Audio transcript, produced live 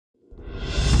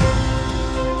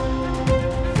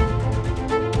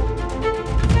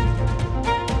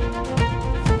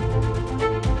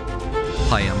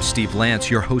Steve Lance,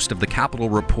 your host of the Capitol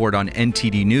Report on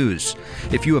NTD News.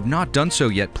 If you have not done so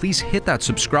yet, please hit that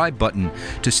subscribe button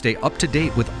to stay up to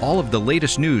date with all of the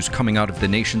latest news coming out of the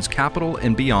nation's capital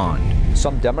and beyond.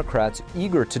 Some Democrats,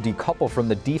 eager to decouple from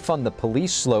the defund the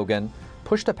police slogan,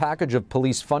 pushed a package of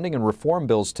police funding and reform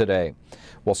bills today.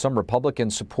 While some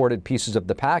Republicans supported pieces of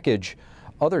the package,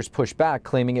 others pushed back,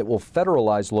 claiming it will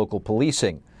federalize local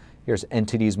policing. Here's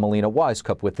NTD's Melina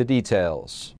Wisecup with the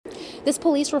details. This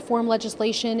police reform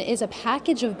legislation is a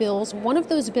package of bills. One of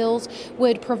those bills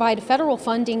would provide federal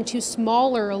funding to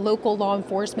smaller local law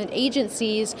enforcement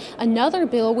agencies. Another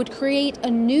bill would create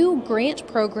a new grant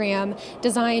program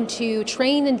designed to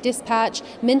train and dispatch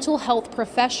mental health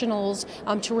professionals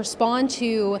to respond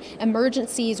to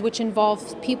emergencies which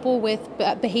involve people with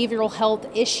behavioral health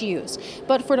issues.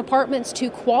 But for departments to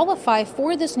qualify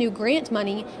for this new grant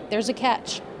money, there's a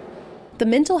catch. The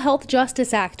Mental Health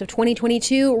Justice Act of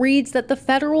 2022 reads that the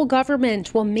federal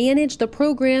government will manage the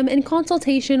program in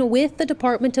consultation with the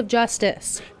Department of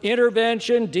Justice.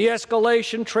 Intervention,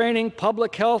 de-escalation training,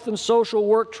 public health and social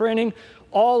work training,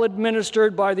 all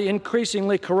administered by the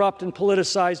increasingly corrupt and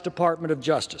politicized Department of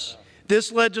Justice.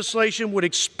 This legislation would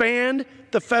expand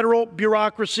the federal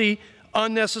bureaucracy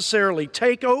unnecessarily,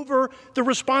 take over the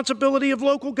responsibility of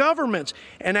local governments,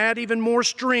 and add even more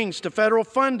strings to federal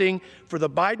funding for the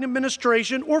Biden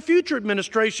administration or future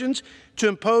administrations to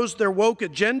impose their woke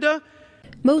agenda.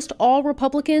 Most all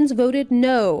Republicans voted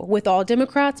no, with all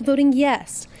Democrats voting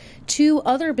yes. Two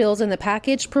other bills in the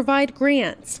package provide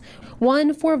grants,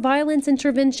 one for violence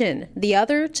intervention, the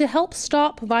other to help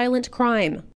stop violent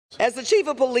crime. As the chief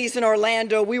of police in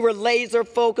Orlando, we were laser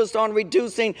focused on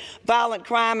reducing violent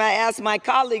crime. I asked my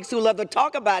colleagues who love to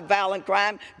talk about violent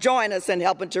crime, join us in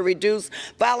helping to reduce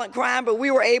violent crime, but we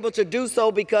were able to do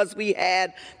so because we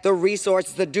had the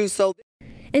resources to do so.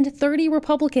 And 30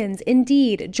 Republicans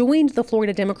indeed joined the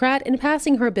Florida Democrat in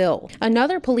passing her bill.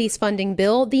 Another police funding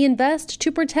bill, the Invest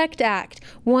to Protect Act,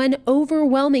 won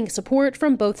overwhelming support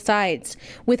from both sides,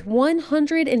 with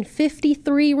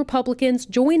 153 Republicans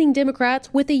joining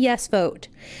Democrats with a yes vote,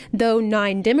 though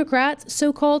 9 Democrats,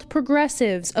 so-called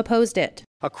progressives, opposed it.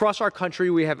 Across our country,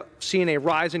 we have seen a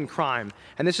rise in crime,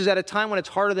 and this is at a time when it's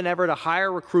harder than ever to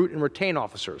hire, recruit, and retain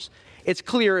officers. It's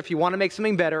clear if you want to make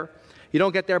something better, you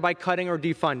don't get there by cutting or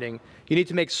defunding. You need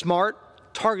to make smart,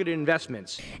 targeted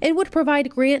investments. It would provide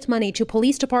grant money to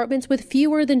police departments with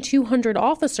fewer than 200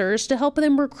 officers to help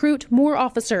them recruit more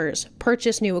officers,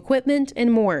 purchase new equipment,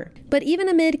 and more. But even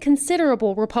amid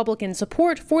considerable Republican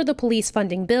support for the police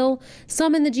funding bill,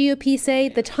 some in the GOP say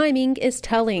the timing is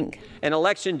telling. An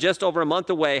election just over a month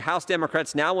away, House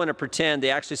Democrats now want to pretend they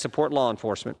actually support law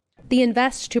enforcement. The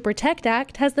Invest to Protect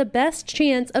Act has the best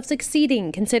chance of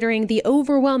succeeding, considering the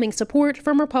overwhelming support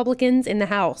from Republicans in the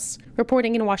House.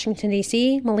 Reporting in Washington,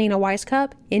 D.C., Melina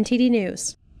Wisecup, NTD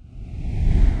News.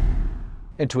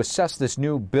 And to assess this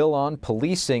new bill on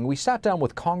policing, we sat down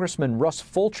with Congressman Russ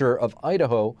Fulcher of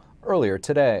Idaho earlier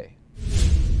today.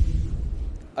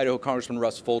 Idaho Congressman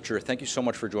Russ Fulcher, thank you so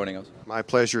much for joining us. My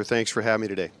pleasure. Thanks for having me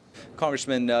today.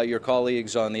 Congressman, your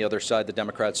colleagues on the other side, the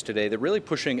Democrats today, they're really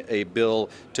pushing a bill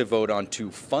to vote on to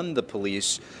fund the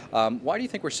police. Why do you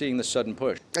think we're seeing this sudden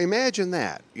push? Imagine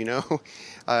that,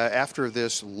 after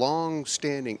this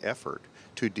long-standing effort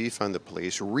to defund the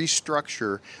police,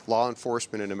 restructure law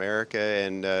enforcement in America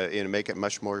and make it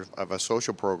much more of a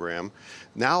social program.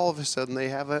 Now all of a sudden they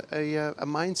have a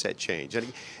mindset change.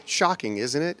 And shocking,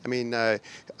 isn't it? I mean,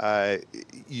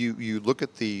 you look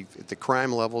at the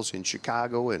crime levels in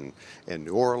Chicago and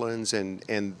New Orleans,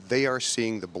 and they are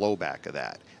seeing the blowback of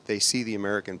that. They see the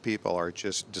American people are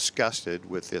just disgusted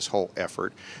with this whole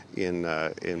effort in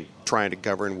trying to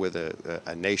govern with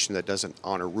a nation that doesn't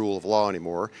honor rule of law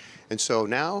anymore. And so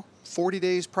now, 40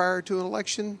 days prior to an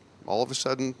election, all of a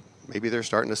sudden, maybe they're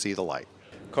starting to see the light.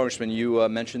 Congressman, you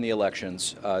mentioned the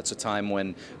elections. It's a time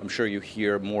when I'm sure you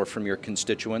hear more from your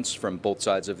constituents from both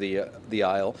sides of the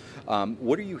aisle.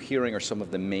 What are you hearing are some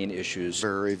of the main issues?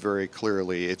 Very, very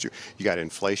clearly, you got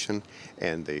inflation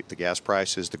and the gas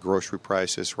prices, the grocery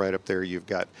prices right up there. You've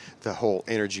got the whole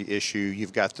energy issue.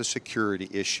 You've got the security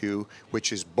issue,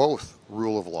 which is both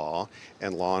rule of law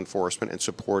and law enforcement and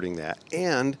supporting that,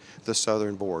 and the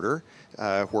southern border,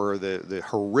 where the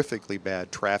horrifically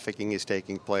bad trafficking is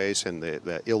taking place and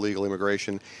the illegal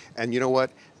immigration. And you know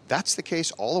what? That's the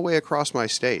case all the way across my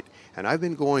state. And I've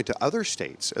been going to other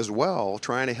states as well,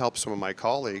 trying to help some of my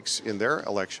colleagues in their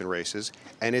election races,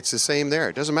 and it's the same there.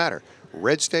 It doesn't matter.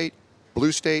 Red state,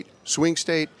 blue state, swing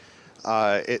state,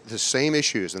 the same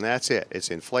issues, and that's it. It's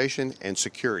inflation and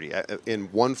security in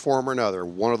one form or another,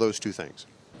 one of those two things.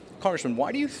 Congressman,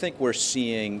 why do you think we're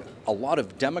seeing a lot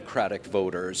of Democratic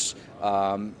voters,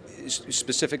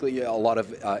 specifically a lot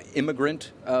of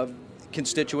immigrant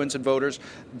constituents and voters,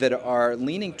 that are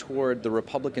leaning toward the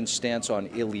Republican stance on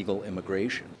illegal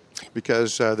immigration?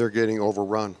 Because they're getting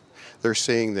overrun. They're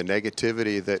seeing the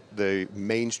negativity that the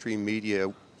mainstream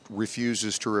media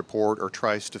refuses to report or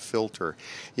tries to filter.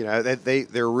 You know,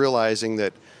 they're realizing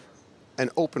that an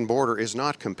open border is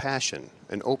not compassion.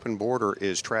 An open border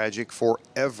is tragic for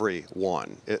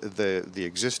everyone, the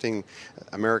existing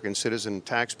American citizen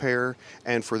taxpayer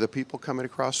and for the people coming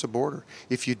across the border.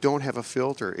 If you don't have a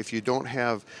filter, if you don't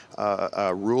have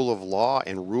a rule of law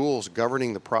and rules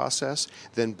governing the process,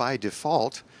 then by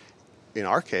default, in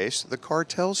our case, the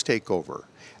cartels take over.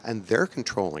 And they're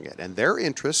controlling it. And their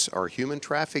interests are human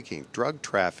trafficking, drug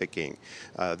trafficking,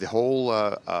 the whole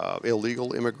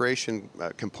illegal immigration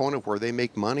component where they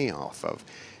make money off of.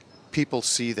 People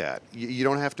see that. You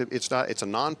don't have to, it's a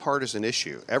nonpartisan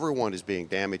issue. Everyone is being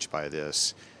damaged by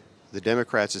this. The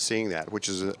Democrats are seeing that, which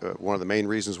is one of the main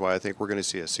reasons why I think we're going to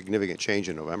see a significant change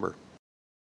in November.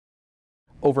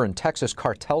 Over in Texas,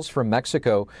 cartels from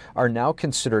Mexico are now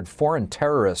considered foreign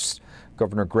terrorists.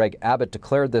 Governor Greg Abbott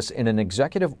declared this in an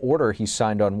executive order he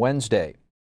signed on Wednesday.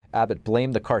 Abbott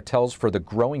blamed the cartels for the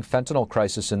growing fentanyl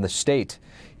crisis in the state.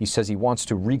 He says he wants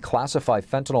to reclassify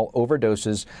fentanyl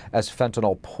overdoses as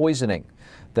fentanyl poisoning.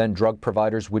 Then drug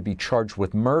providers would be charged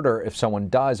with murder if someone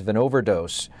dies of an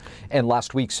overdose. And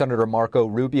last week, Senator Marco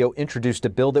Rubio introduced a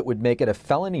bill that would make it a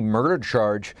felony murder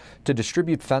charge to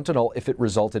distribute fentanyl if it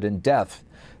resulted in death.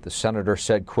 The senator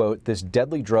said, quote, "This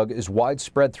deadly drug is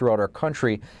widespread throughout our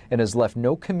country and has left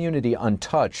no community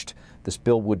untouched. This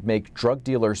bill would make drug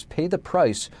dealers pay the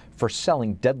price for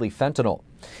selling deadly fentanyl."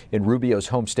 In Rubio's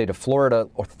home state of Florida,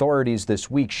 authorities this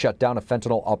week shut down a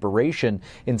fentanyl operation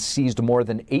and seized more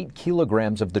than 8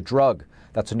 kilograms of the drug.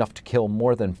 That's enough to kill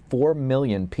more than 4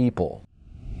 million people.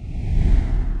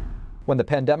 When the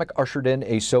pandemic ushered in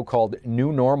a so-called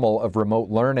new normal of remote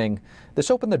learning, this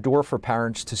opened the door for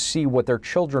parents to see what their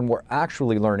children were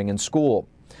actually learning in school.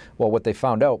 Well, what they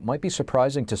found out might be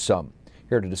surprising to some.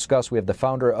 Here to discuss, we have the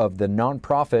founder of the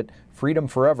nonprofit Freedom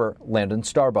Forever, Landon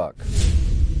Starbuck.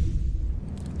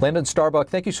 Landon Starbuck,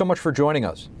 thank you so much for joining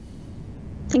us.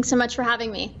 Thanks so much for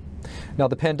having me. Now,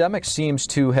 the pandemic seems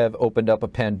to have opened up a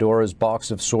Pandora's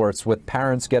box of sorts, with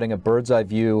parents getting a bird's eye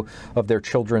view of their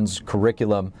children's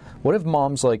curriculum. What have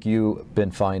moms like you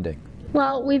been finding?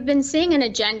 Well, we've been seeing an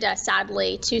agenda,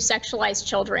 sadly, to sexualize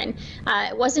children.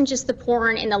 It wasn't just the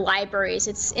porn in the libraries,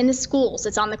 it's in the schools,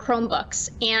 it's on the Chromebooks.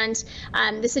 And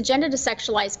this agenda to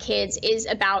sexualize kids is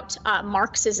about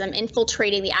Marxism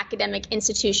infiltrating the academic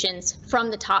institutions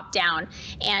from the top down.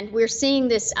 And we're seeing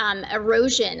this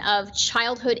erosion of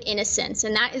childhood innocence.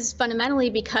 And that is fundamentally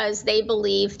because they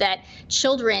believe that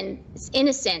children's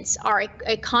innocence are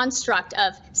a construct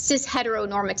of cis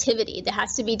heteronormativity that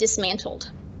has to be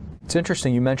dismantled. It's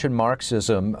interesting, you mentioned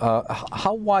Marxism.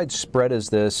 How widespread is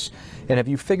this, and have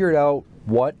you figured out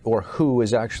what or who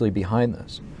is actually behind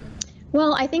this?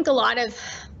 Well, I think a lot of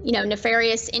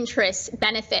nefarious interests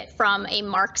benefit from a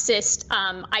Marxist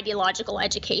ideological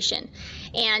education.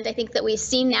 And I think that we've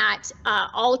seen that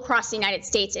all across the United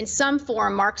States. In some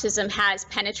form, Marxism has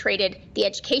penetrated the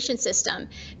education system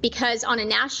because on a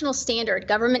national standard,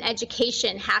 government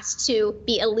education has to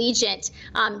be allegiant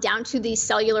down to the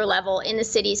cellular level in the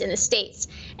cities and the states.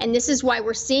 And this is why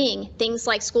we're seeing things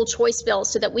like school choice bills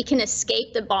so that we can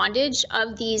escape the bondage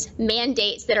of these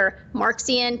mandates that are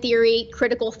Marxian theory,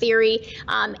 critical theory,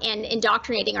 and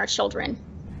indoctrinating our children.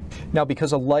 Now,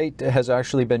 because a light has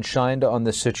actually been shined on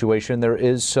this situation, there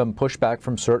is some pushback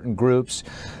from certain groups.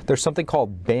 There's something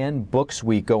called Banned Books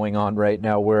Week going on right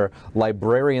now, where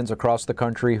librarians across the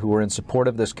country who are in support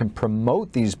of this can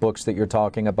promote these books that you're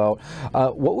talking about.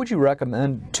 What would you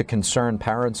recommend to concerned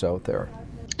parents out there?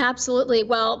 Absolutely.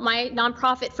 Well, my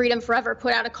nonprofit Freedom Forever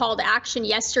put out a call to action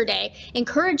yesterday,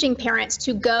 encouraging parents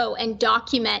to go and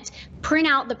document, print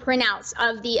out the printouts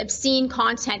of the obscene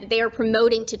content that they are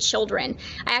promoting to children.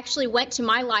 I actually went to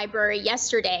my library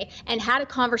yesterday and had a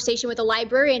conversation with a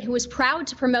librarian who was proud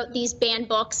to promote these banned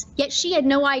books, yet she had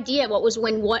no idea what was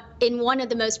in one of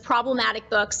the most problematic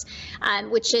books,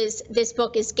 which is This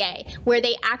Book is Gay, where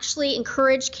they actually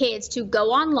encourage kids to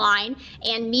go online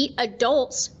and meet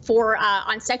adults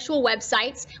on sexual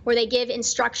websites where they give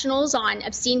instructionals on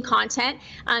obscene content.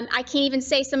 I can't even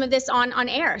say some of this on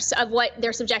air of what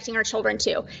they're subjecting our children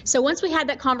to. So once we had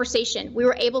that conversation, we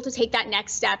were able to take that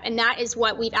next step, and that is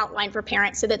what we've outlined for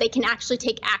parents so that they can actually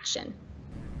take action.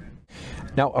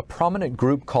 Now, a prominent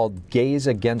group called Gays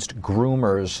Against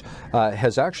Groomers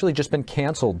has actually just been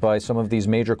canceled by some of these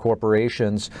major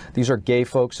corporations. These are gay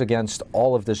folks against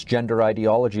all of this gender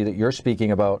ideology that you're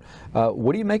speaking about.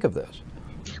 What do you make of this?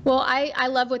 Well, I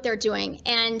love what they're doing,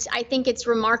 and I think it's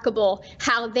remarkable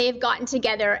how they've gotten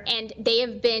together and they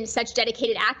have been such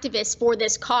dedicated activists for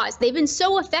this cause. They've been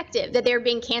so effective that they're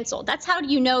being canceled. That's how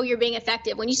you know you're being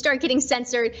effective. When you start getting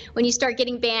censored, when you start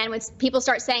getting banned, when people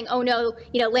start saying, oh no,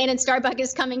 Landon Starbuck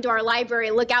is coming to our library,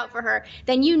 look out for her,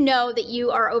 then you know that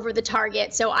you are over the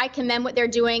target. So I commend what they're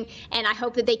doing, and I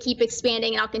hope that they keep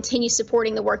expanding, and I'll continue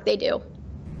supporting the work they do.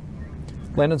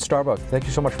 Landon Starbuck, thank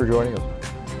you so much for joining us.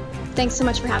 Thanks so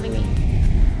much for having me.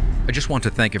 I just want to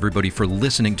thank everybody for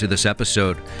listening to this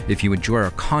episode. If you enjoy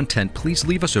our content, please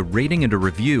leave us a rating and a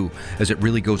review, as it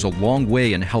really goes a long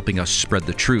way in helping us spread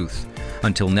the truth.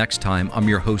 Until next time, I'm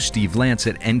your host, Steve Lance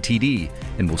at NTD,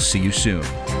 and we'll see you soon.